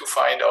have to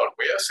find out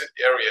where's an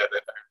area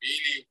that I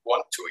really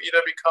want to either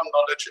become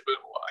knowledgeable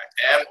or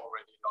I am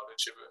already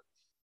knowledgeable.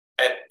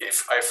 And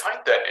if I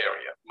find that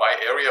area, my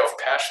area of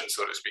passion,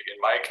 so to speak,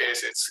 in my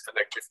case, it's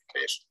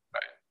electrification,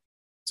 right?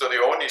 So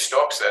the only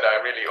stocks that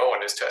I really own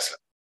is Tesla.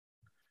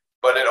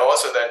 But it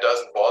also then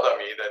doesn't bother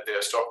me that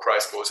their stock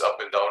price goes up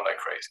and down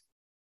like crazy.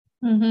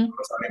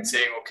 Because I'm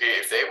saying,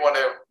 okay, if they want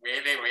to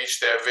really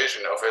reach their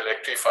vision of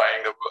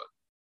electrifying the world,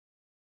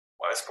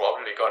 well, it's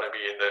probably going to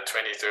be in the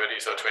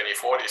 2030s or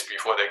 2040s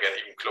before they get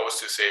even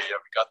close to say, yeah,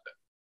 we got that.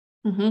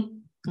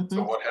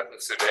 So what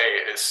happens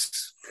today is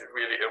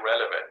really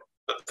irrelevant.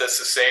 But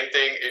that's the same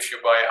thing if you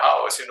buy a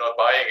house, you're not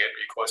buying it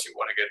because you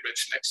want to get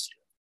rich next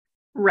year.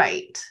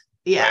 Right.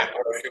 Yeah. Right?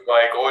 Or if you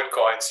buy gold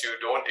coins, you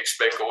don't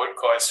expect gold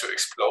coins to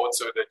explode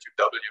so that you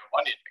double your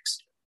money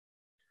next year.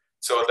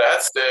 So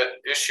that's the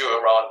issue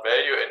around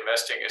value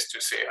investing, is to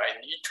say, I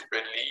need to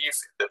believe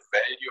in the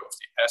value of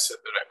the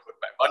asset that I put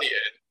my money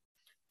in.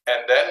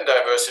 And then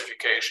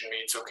diversification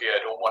means, okay, I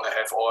don't want to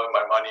have all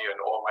my money and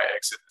all my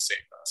eggs in the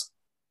same basket.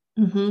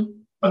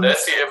 But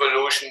that's the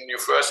evolution. You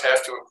first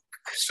have to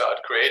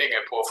start creating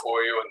a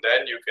portfolio, and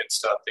then you can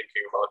start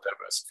thinking about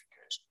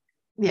diversification.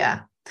 Yeah.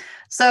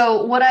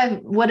 So what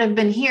I've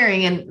been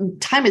hearing,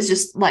 and time has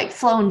just like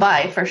flown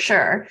by for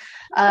sure.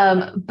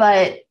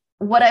 But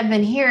what I've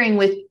been hearing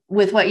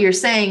with what you're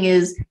saying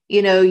is,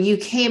 you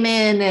came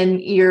in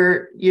and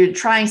you're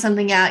trying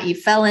something out, you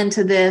fell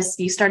into this,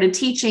 you started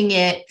teaching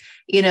it,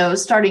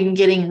 starting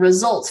getting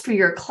results for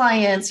your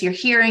clients, you're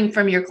hearing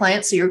from your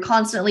clients. So you're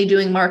constantly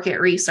doing market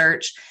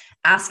research,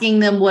 asking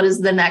them what is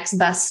the next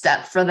best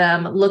step for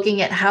them,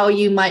 looking at how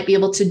you might be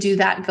able to do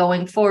that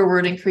going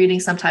forward and creating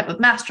some type of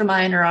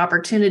mastermind or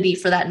opportunity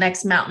for that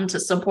next mountain to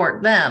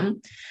support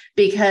them,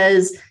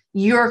 because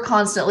you're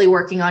constantly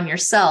working on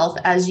yourself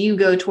as you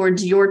go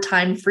towards your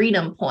time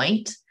freedom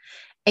point.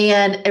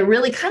 And it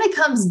really kind of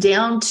comes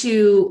down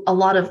to a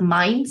lot of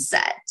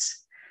mindset.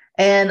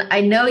 And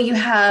I know you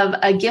have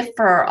a gift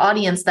for our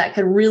audience that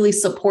could really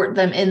support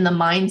them in the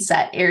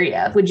mindset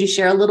area. Would you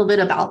share a little bit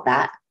about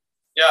that?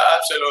 Yeah,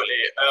 absolutely.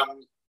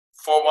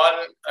 For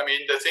one,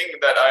 the thing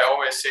that I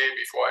always say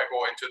before I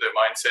go into the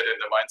mindset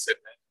and the mindset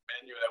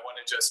menu, I want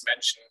to just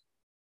mention,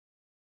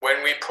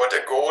 when we put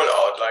a goal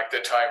out, like the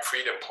time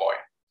freedom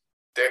point,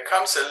 there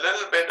comes a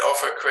little bit of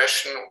a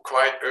question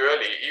quite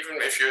early,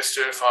 even if you're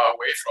still far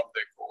away from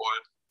the goal,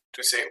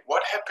 to say,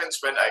 what happens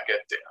when I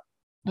get there?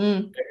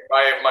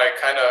 My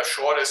kind of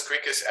shortest,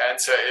 quickest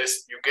answer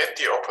is, you get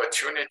the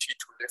opportunity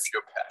to live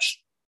your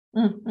passion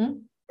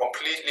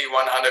completely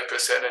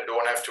 100% and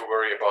don't have to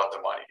worry about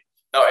the money.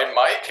 Now, in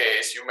my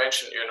case, you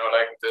mentioned,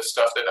 like the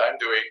stuff that I'm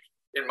doing.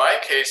 In my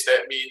case,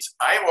 that means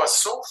I was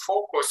so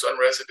focused on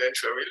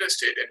residential real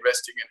estate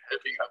investing and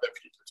helping other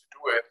people to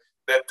do it,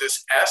 that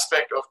this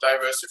aspect of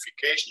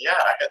diversification, yeah,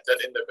 I had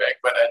that in the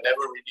back, but I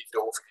never really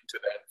dove into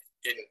that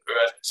in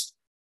earnest.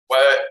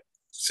 Well,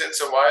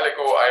 since a while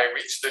ago, I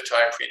reached the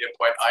time freedom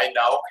point. I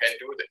now can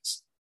do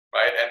this,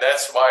 right? And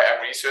that's why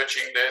I'm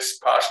researching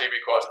this, partially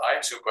because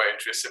I'm super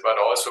interested,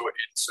 but also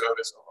in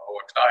service of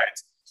our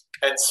clients.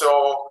 And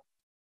so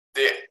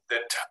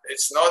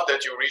it's not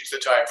that you reach the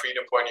time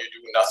freedom point, you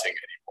do nothing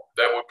anymore.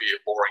 That would be a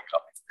boring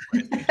life.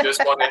 Right? You just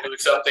want to do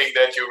something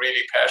that you're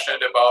really passionate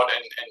about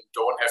and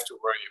don't have to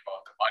worry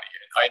about the money.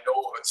 And I know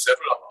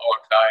several of our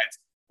clients,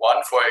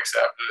 one, for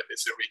example,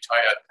 is a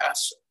retired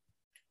pastor,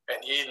 and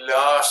he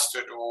loves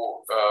to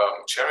do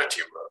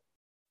charity work,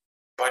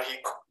 but he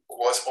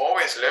was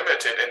always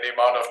limited in the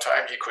amount of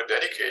time he could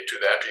dedicate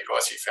to that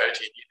because he felt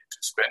he needed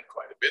to spend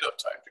quite a bit of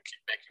time to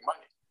keep making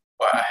money.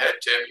 Well, I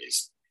helped him. He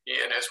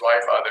and his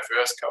wife are the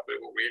first couple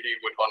who really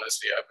would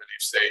honestly, I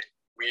believe, say,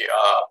 we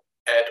are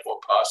at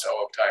or past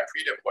our time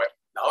freedom point.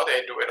 Now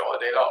they do it all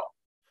day long.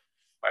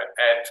 Right?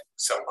 And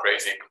some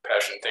crazy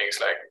passion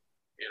things like,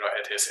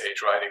 at his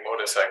age, riding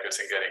motorcycles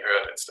and getting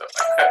hurt and stuff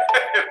like that.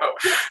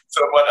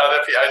 So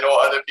I know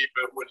other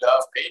people who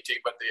love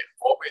painting, but they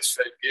always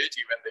felt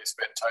guilty when they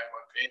spent time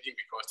on painting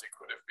because they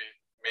could have been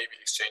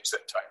maybe exchanged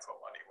that time for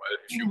money. Well,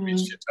 if you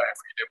reach your time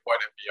freedom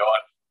point and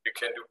beyond, you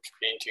can do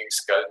painting,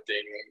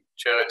 sculpting,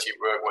 charity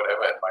work,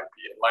 whatever it might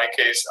be. In my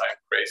case, I'm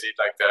crazy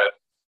like that.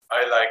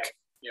 I like,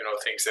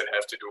 things that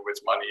have to do with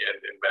money and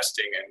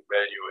investing and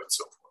value and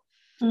so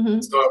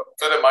forth. So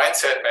for the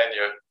mindset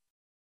manual,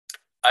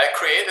 I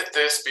created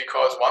this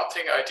because one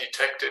thing I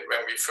detected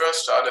when we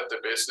first started the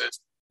business,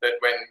 that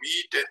when we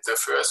did the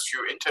first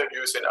few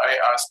interviews and I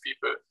asked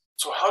people,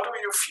 so how do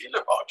you feel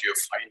about your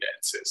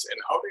finances? And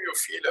how do you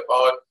feel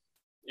about,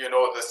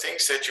 the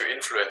things that you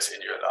influence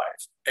in your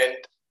life? And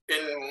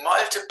in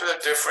multiple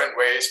different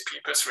ways,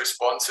 people's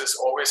responses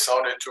always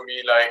sounded to me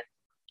like,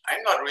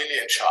 I'm not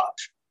really in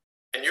charge.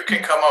 And you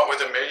can come up with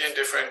a million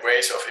different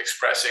ways of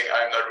expressing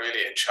I'm not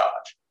really in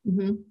charge.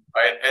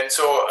 Right? And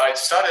so I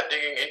started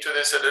digging into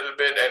this a little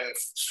bit, and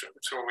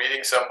through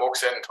reading some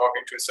books and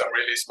talking to some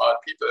really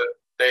smart people,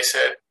 they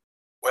said,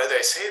 well,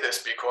 they say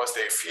this because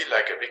they feel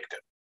like a victim.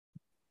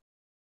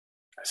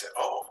 I said,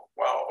 oh,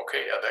 wow,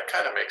 okay, yeah, that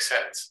kind of makes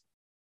sense.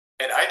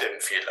 And I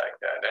didn't feel like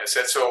that. And I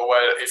said, so,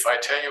 well, if I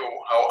tell you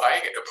how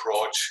I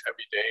approach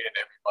every day and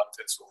every month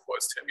and so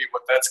forth, tell me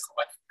what that's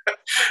called.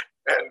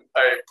 And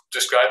I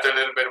described a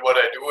little bit what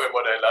I do and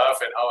what I love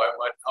and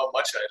how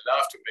much I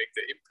love to make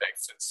the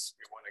impact, since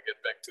we want to get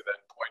back to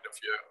that point of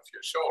your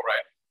show,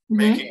 right?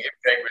 Making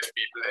impact with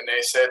people. And they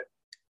said,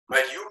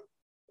 well,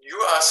 you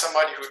are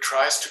somebody who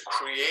tries to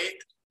create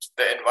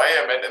the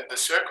environment and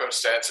the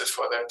circumstances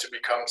for them to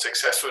become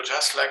successful,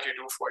 just like you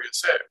do for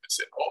yourself. I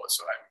said, oh,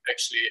 so I'm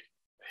actually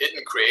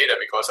hidden creator,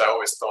 because I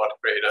always thought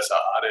creators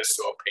are artists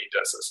or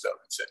painters or stuff.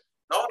 And said,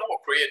 no,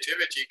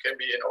 creativity can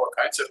be in all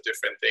kinds of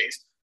different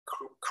things.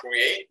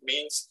 Create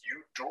means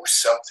you do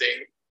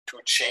something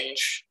to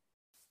change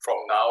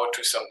from now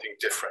to something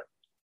different.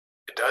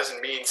 It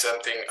doesn't mean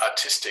something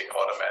artistic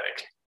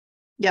automatically.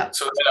 Yeah.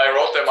 So then I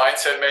wrote the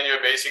mindset manual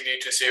basically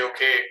to say,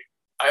 okay,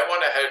 I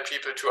want to help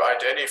people to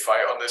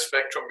identify on the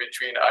spectrum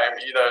between I'm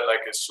either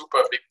like a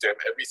super victim,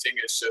 everything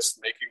is just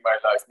making my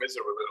life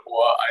miserable,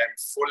 or I'm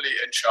fully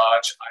in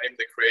charge, I'm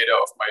the creator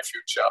of my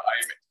future,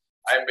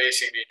 I'm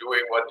basically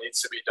doing what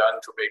needs to be done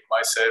to make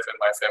myself and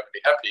my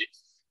family happy.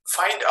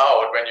 Find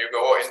out when you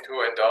go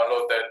into and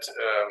download that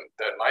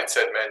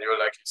mindset manual,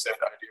 like you said,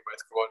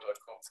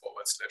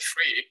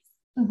 idealwealthgrower.com/free.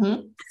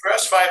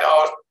 First find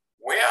out,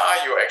 where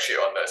are you actually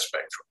on that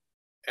spectrum?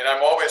 And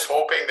I'm always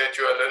hoping that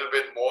you're a little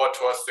bit more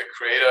towards the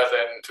creator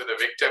than to the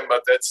victim,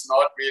 but that's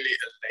not really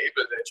a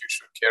label that you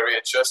should carry.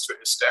 It's just to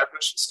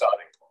establish a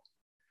starting point.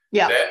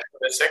 Yeah. Then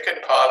the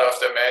second part of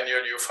the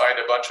manual, you find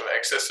a bunch of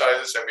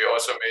exercises, and we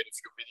also made a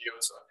few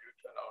videos on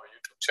our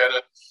YouTube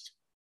channel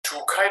to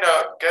kind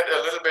of get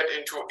a little bit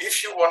into,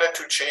 if you wanted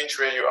to change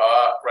where you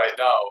are right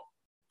now,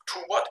 to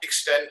what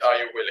extent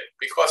are you willing?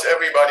 Because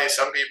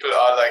some people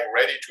are like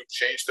ready to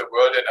change the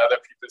world, and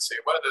other people say,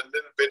 well, a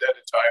little bit at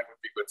a time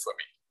would be good for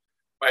me.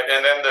 Right.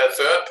 And then the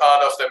third part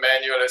of the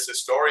manual is a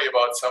story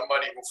about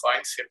somebody who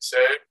finds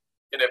himself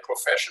in a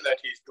profession that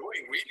he's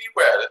doing really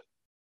well,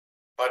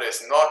 but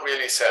is not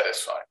really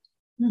satisfied.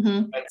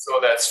 And so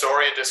that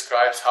story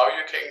describes how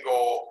you can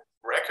go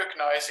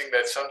recognizing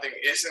that something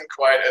isn't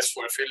quite as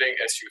fulfilling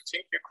as you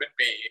think you could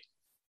be,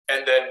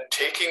 and then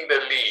taking the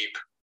leap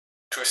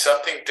to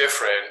something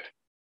different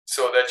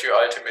so that you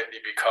ultimately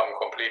become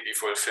completely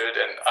fulfilled.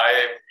 And I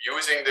am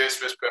using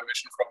this with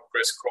permission from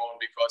Chris Krohn,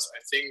 because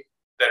I think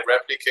that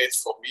replicates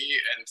for me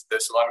and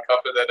this one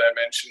couple that I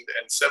mentioned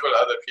and several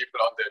other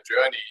people on their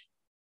journey,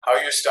 how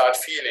you start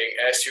feeling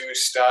as you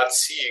start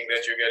seeing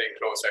that you're getting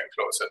closer and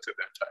closer to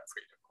that time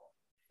freedom.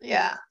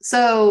 Yeah.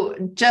 So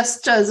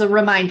just as a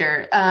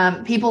reminder,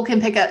 people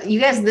can pick up, you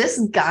guys, this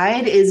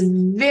guide is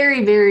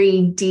very,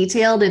 very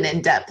detailed and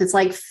in depth. It's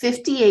like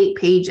 58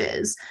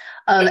 pages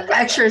of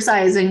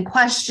exercise and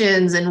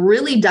questions and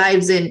really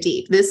dives in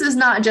deep. This is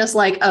not just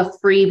like a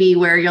freebie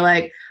where you're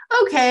like,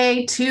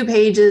 okay, 2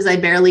 pages, I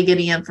barely get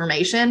any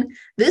information.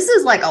 This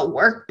is like a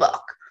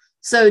workbook.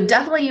 So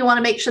definitely you want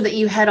to make sure that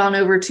you head on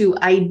over to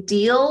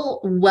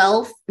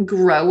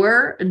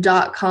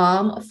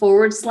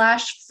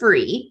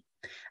idealwealthgrower.com/free.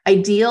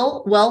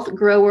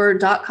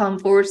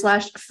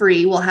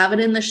 idealwealthgrower.com/free. We'll have it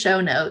in the show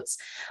notes,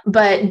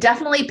 but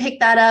definitely pick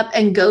that up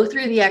and go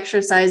through the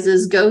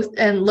exercises, go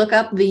and look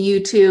up the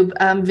YouTube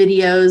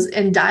videos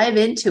and dive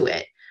into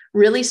it.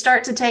 Really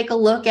start to take a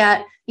look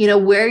at,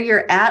 where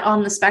you're at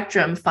on the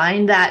spectrum,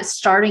 find that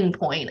starting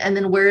point, and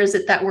then where is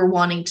it that we're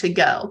wanting to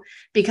go?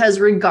 Because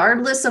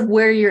regardless of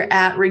where you're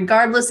at,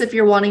 regardless if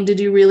you're wanting to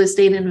do real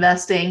estate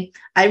investing,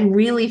 I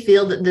really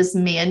feel that this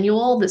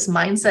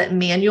mindset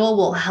manual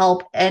will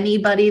help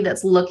anybody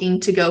that's looking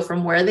to go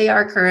from where they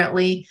are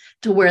currently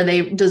to where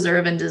they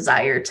deserve and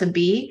desire to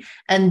be,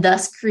 and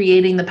thus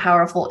creating the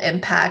powerful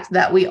impact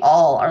that we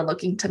all are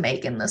looking to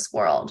make in this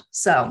world.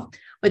 So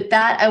with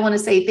that, I want to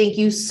say thank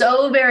you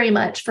so very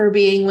much for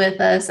being with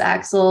us,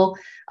 Axel.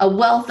 A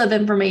wealth of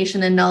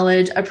information and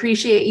knowledge.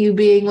 Appreciate you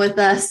being with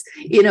us,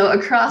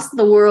 across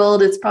the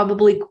world. It's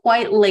probably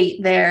quite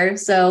late there.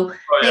 So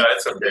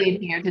thanks for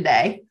being here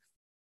today.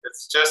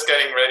 It's just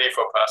getting ready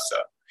for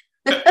pasta.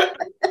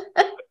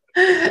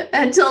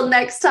 Until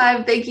next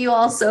time, thank you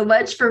all so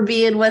much for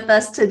being with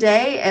us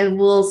today, and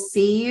we'll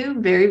see you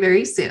very,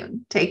 very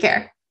soon. Take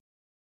care.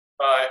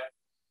 Bye.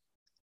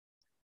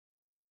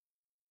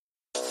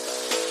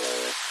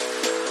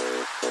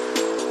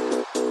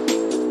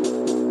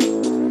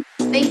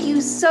 Thank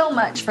you so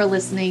much for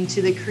listening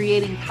to the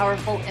Creating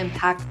Powerful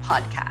Impact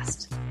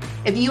podcast.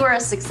 If you are a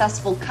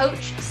successful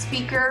coach,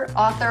 speaker,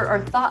 author,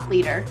 or thought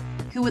leader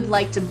who would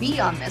like to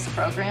be on this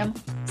program,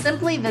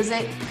 simply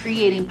visit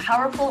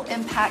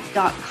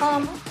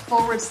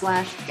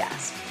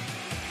creatingpowerfulimpact.com/guest.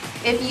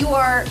 If you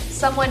are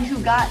someone who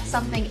got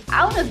something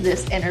out of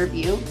this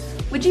interview,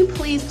 would you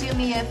please do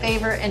me a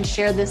favor and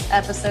share this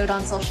episode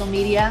on social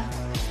media?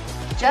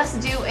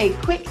 Just do a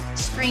quick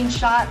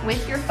screenshot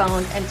with your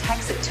phone and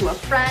text it to a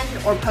friend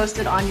or post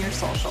it on your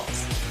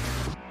socials.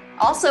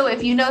 Also,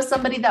 if you know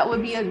somebody that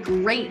would be a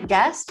great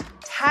guest,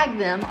 tag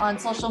them on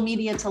social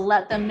media to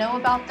let them know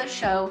about the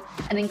show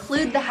and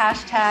include the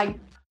hashtag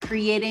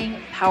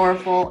Creating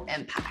Powerful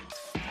Impact.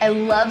 I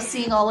love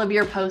seeing all of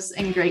your posts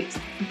and great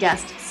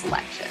guest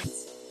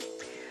selections.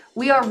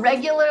 We are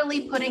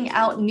regularly putting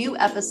out new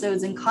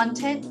episodes and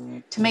content.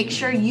 To make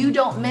sure you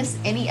don't miss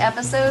any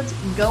episodes,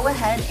 go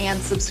ahead and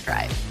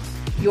subscribe.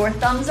 Your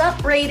thumbs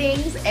up,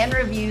 ratings, and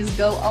reviews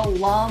go a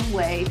long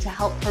way to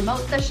help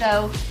promote the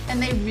show,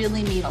 and they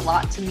really mean a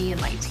lot to me and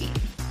my team.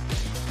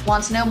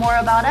 Want to know more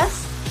about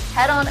us?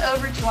 Head on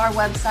over to our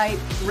website,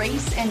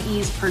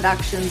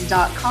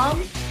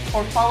 graceandeaseproductions.com,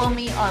 or follow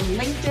me on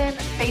LinkedIn,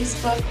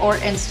 Facebook, or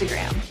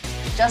Instagram.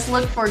 Just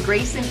look for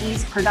Grace and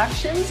Ease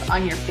Productions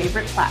on your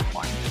favorite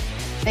platform.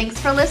 Thanks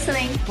for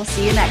listening. We'll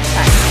see you next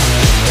time.